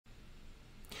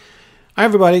Hi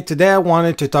everybody, today I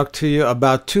wanted to talk to you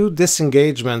about two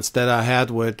disengagements that I had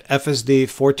with FSD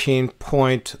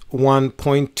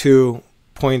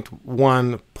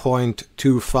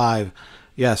 14.1.2.1.25.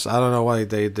 Yes, I don't know why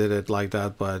they did it like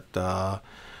that, but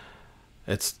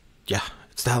it's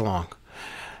that long.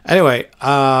 Anyway,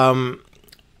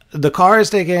 the car is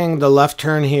taking the left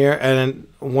turn here, and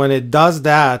when it does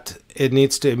that, it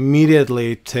needs to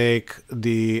immediately take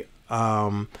the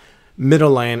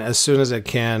middle lane as soon as it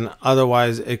can,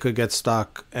 otherwise it could get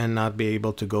stuck and not be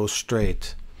able to go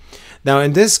straight. Now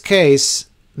in this case,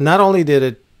 not only did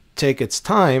it take its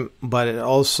time, but it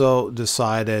also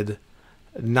decided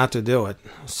not to do it.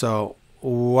 So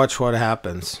watch what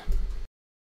happens.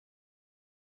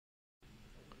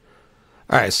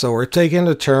 Alright, so we're taking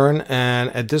the turn, and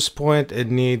at this point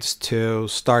it needs to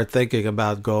start thinking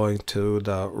about going to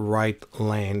the right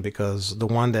lane, because the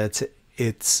one that's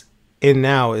it's in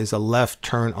now is a left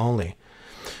turn only.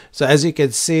 So as you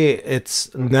can see,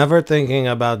 it's never thinking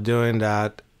about doing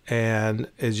that, and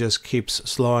it just keeps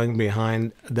slowing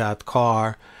behind that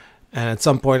car. And at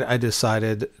some point I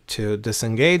decided to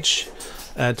disengage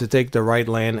and to take the right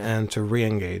lane and to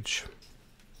re-engage.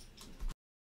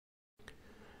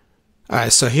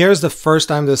 Alright, so here's the first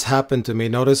time this happened to me.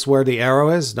 Notice where the arrow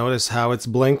is, notice how it's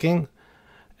blinking.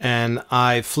 And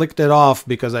I flicked it off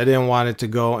because I didn't want it to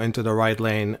go into the right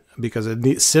lane, because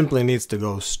it simply needs to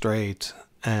go straight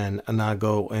and not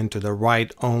go into the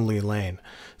right only lane.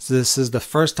 So this is the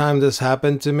first time this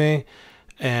happened to me,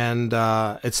 and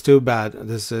it's too bad.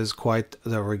 This is quite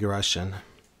the regression.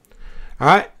 All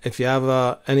right, if you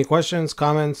have any questions,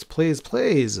 comments, please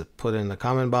put it in the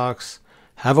comment box.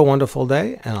 Have a wonderful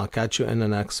day, and I'll catch you in the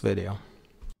next video.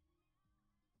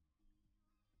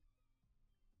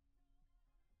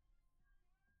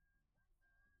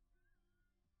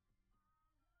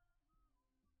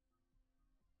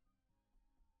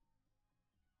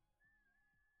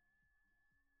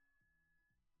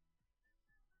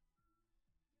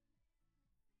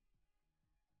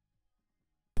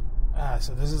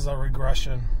 So this is a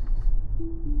regression.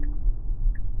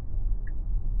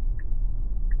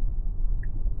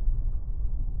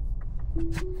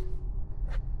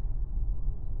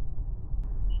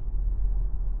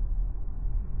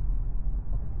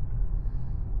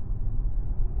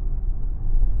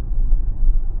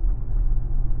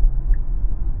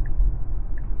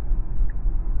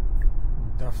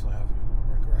 Definitely have a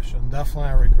regression.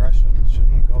 Definitely a regression. It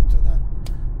shouldn't go to that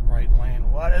right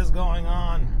lane. What is going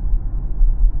on?